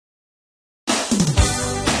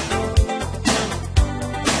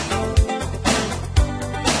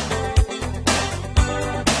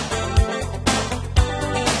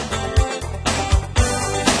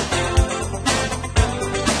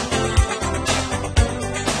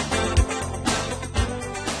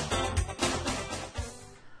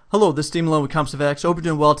Hello, this is Steve Malone with ComsFX. Hope you're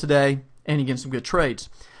doing well today and you getting some good trades.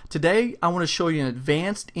 Today I want to show you an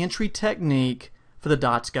advanced entry technique for the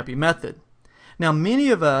Guppy method. Now many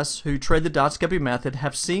of us who trade the Guppy method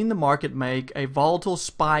have seen the market make a volatile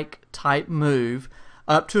spike type move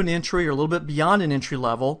up to an entry or a little bit beyond an entry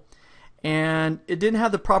level, and it didn't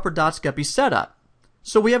have the proper Guppy setup.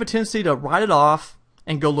 So we have a tendency to write it off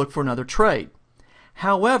and go look for another trade.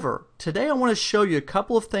 However, today I want to show you a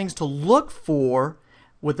couple of things to look for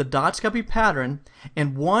with the Guppy pattern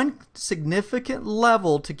and one significant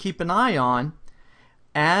level to keep an eye on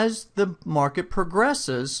as the market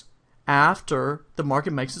progresses after the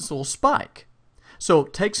market makes its little spike. So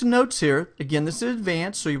take some notes here. Again, this is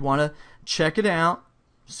advanced, so you want to check it out,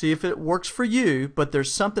 see if it works for you, but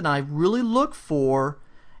there's something I really look for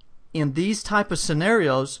in these type of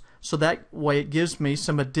scenarios, so that way it gives me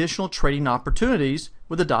some additional trading opportunities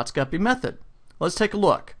with the Guppy method. Let's take a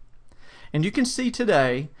look. And you can see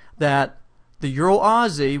today that the Euro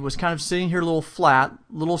Aussie was kind of sitting here a little flat,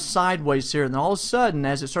 a little sideways here, and then all of a sudden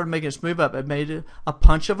as it started making its move up, it made a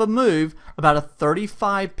punch of a move, about a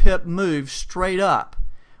 35 pip move straight up.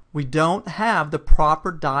 We don't have the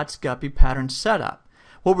proper Guppy pattern setup.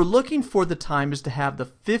 What we're looking for the time is to have the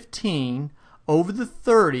 15 over the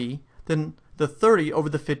 30, then the 30 over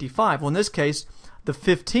the 55. Well, in this case, the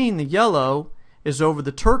 15, the yellow, is over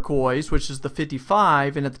the turquoise, which is the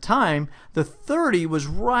 55, and at the time the 30 was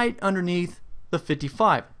right underneath the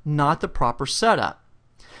 55, not the proper setup.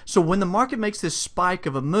 So when the market makes this spike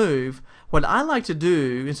of a move, what I like to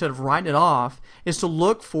do instead of writing it off is to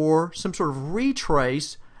look for some sort of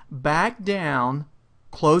retrace back down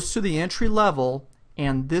close to the entry level,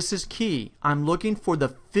 and this is key. I'm looking for the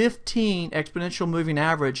 15 exponential moving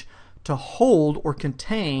average to hold or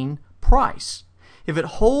contain price. If it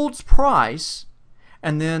holds price,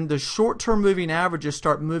 and then the short-term moving averages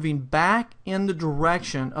start moving back in the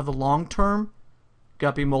direction of the long-term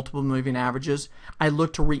Guppy multiple moving averages, I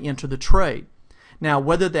look to re-enter the trade. Now,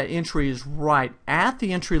 whether that entry is right at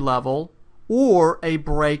the entry level or a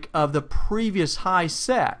break of the previous high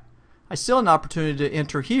set, I still have an opportunity to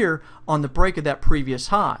enter here on the break of that previous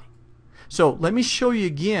high. So let me show you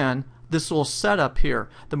again this little setup here.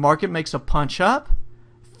 The market makes a punch up,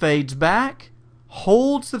 fades back,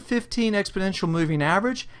 holds the 15 exponential moving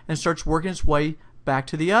average, and starts working its way back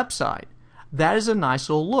to the upside. That is a nice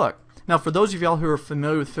little look. Now, for those of y'all who are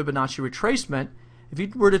familiar with Fibonacci retracement, if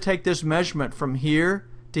you were to take this measurement from here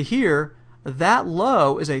to here, that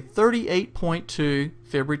low is a 38.2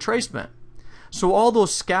 Fib retracement. So all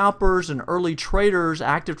those scalpers and early traders,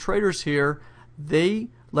 active traders here, they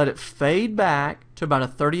let it fade back to about a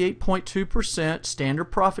 38.2% standard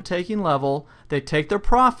profit taking level. They take their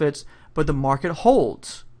profits, but the market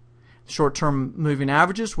holds. Short-term moving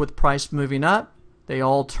averages with price moving up, they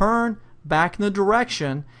all turn back in the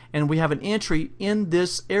direction, and we have an entry in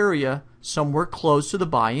this area somewhere close to the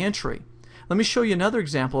buy entry. Let me show you another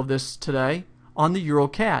example of this today on the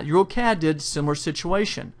EuroCAD. EuroCAD did a similar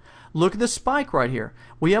situation. Look at the spike right here.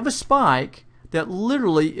 We have a spike that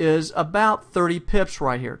literally is about 30 pips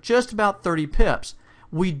right here, just about 30 pips.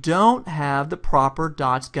 We don't have the proper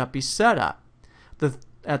Guppy setup.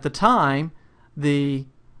 At the time, the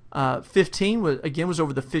 15 was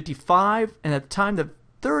over the 55, and at the time the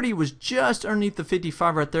 30 was just underneath the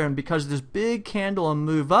 55 right there, and because of this big candle and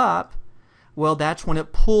move up, well, that's when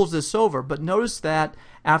it pulls this over. But notice that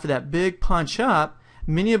after that big punch up,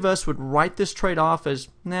 many of us would write this trade off as,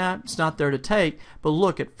 nah, it's not there to take, but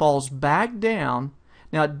look, it falls back down.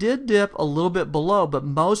 Now it did dip a little bit below, but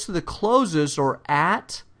most of the closes are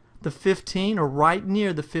at the 15 or right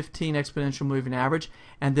near the 15 exponential moving average,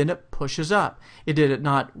 and then it pushes up. It did it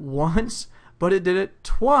not once, but it did it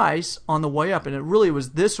twice on the way up, and it really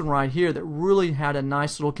was this one right here that really had a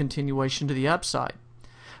nice little continuation to the upside.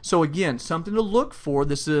 So again, something to look for,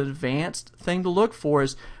 this is an advanced thing to look for,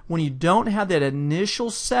 is when you don't have that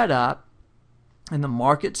initial setup and the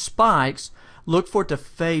market spikes, look for it to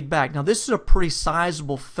fade back. Now this is a pretty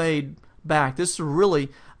sizable fade back. This is really,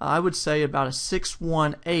 I would say, about a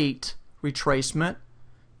 618 retracement.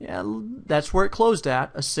 Yeah, that's where it closed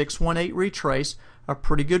at, a 618 retrace, a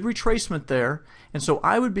pretty good retracement there. And so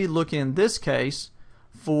I would be looking in this case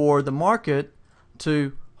for the market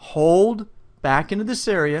to hold back into this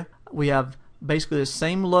area. We have basically the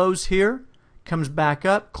same lows here, comes back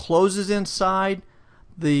up, closes inside.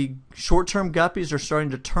 The short-term guppies are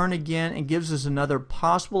starting to turn again and gives us another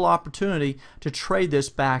possible opportunity to trade this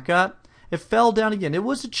back up. It fell down again. It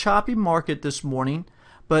was a choppy market this morning,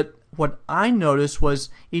 but what I noticed was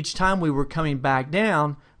each time we were coming back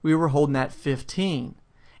down, we were holding that 15.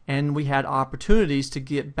 And we had opportunities to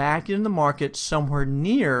get back in the market somewhere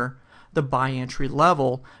near the buy entry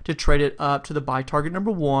level to trade it up to the buy target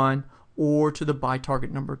number 1 or to the buy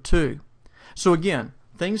target number 2. So again,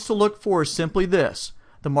 things to look for is simply this.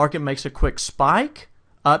 The market makes a quick spike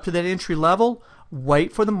up to that entry level.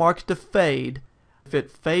 Wait for the market to fade. If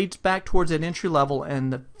it fades back towards that entry level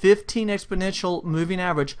and the 15 exponential moving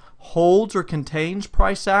average holds or contains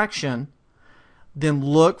price action, then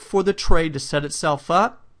look for the trade to set itself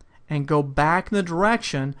up and go back in the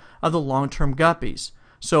direction of the long-term guppies.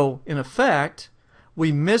 So in effect,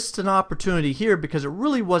 we missed an opportunity here because it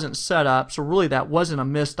really wasn't set up, so really that wasn't a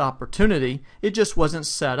missed opportunity, it just wasn't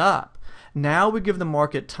set up. Now we give the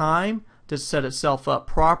market time to set itself up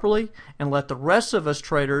properly and let the rest of us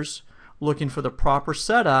traders looking for the proper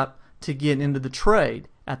setup to get into the trade.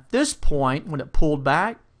 At this point, when it pulled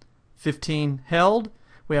back, 15 held,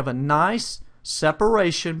 we have a nice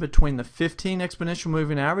separation between the 15 exponential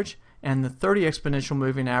moving average and the 30 exponential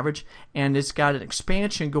moving average, and it's got an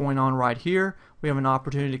expansion going on right here. We have an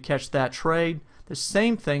opportunity to catch that trade. The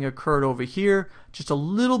same thing occurred over here, just a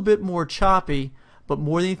little bit more choppy, but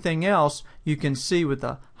more than anything else, you can see with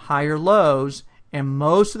the higher lows and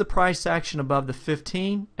most of the price action above the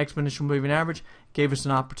 15 exponential moving average gave us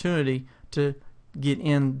an opportunity to get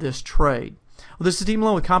in this trade. Well, this is Dean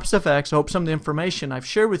Malone with Compass FX. I hope some of the information I've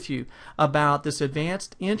shared with you about this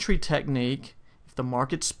advanced entry technique, if the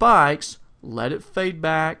market spikes, let it fade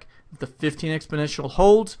back. If the 15 exponential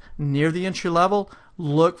holds near the entry level,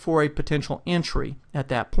 look for a potential entry at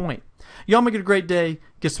that point. Y'all make it a great day.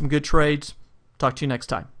 Get some good trades. Talk to you next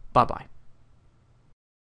time. Bye-bye.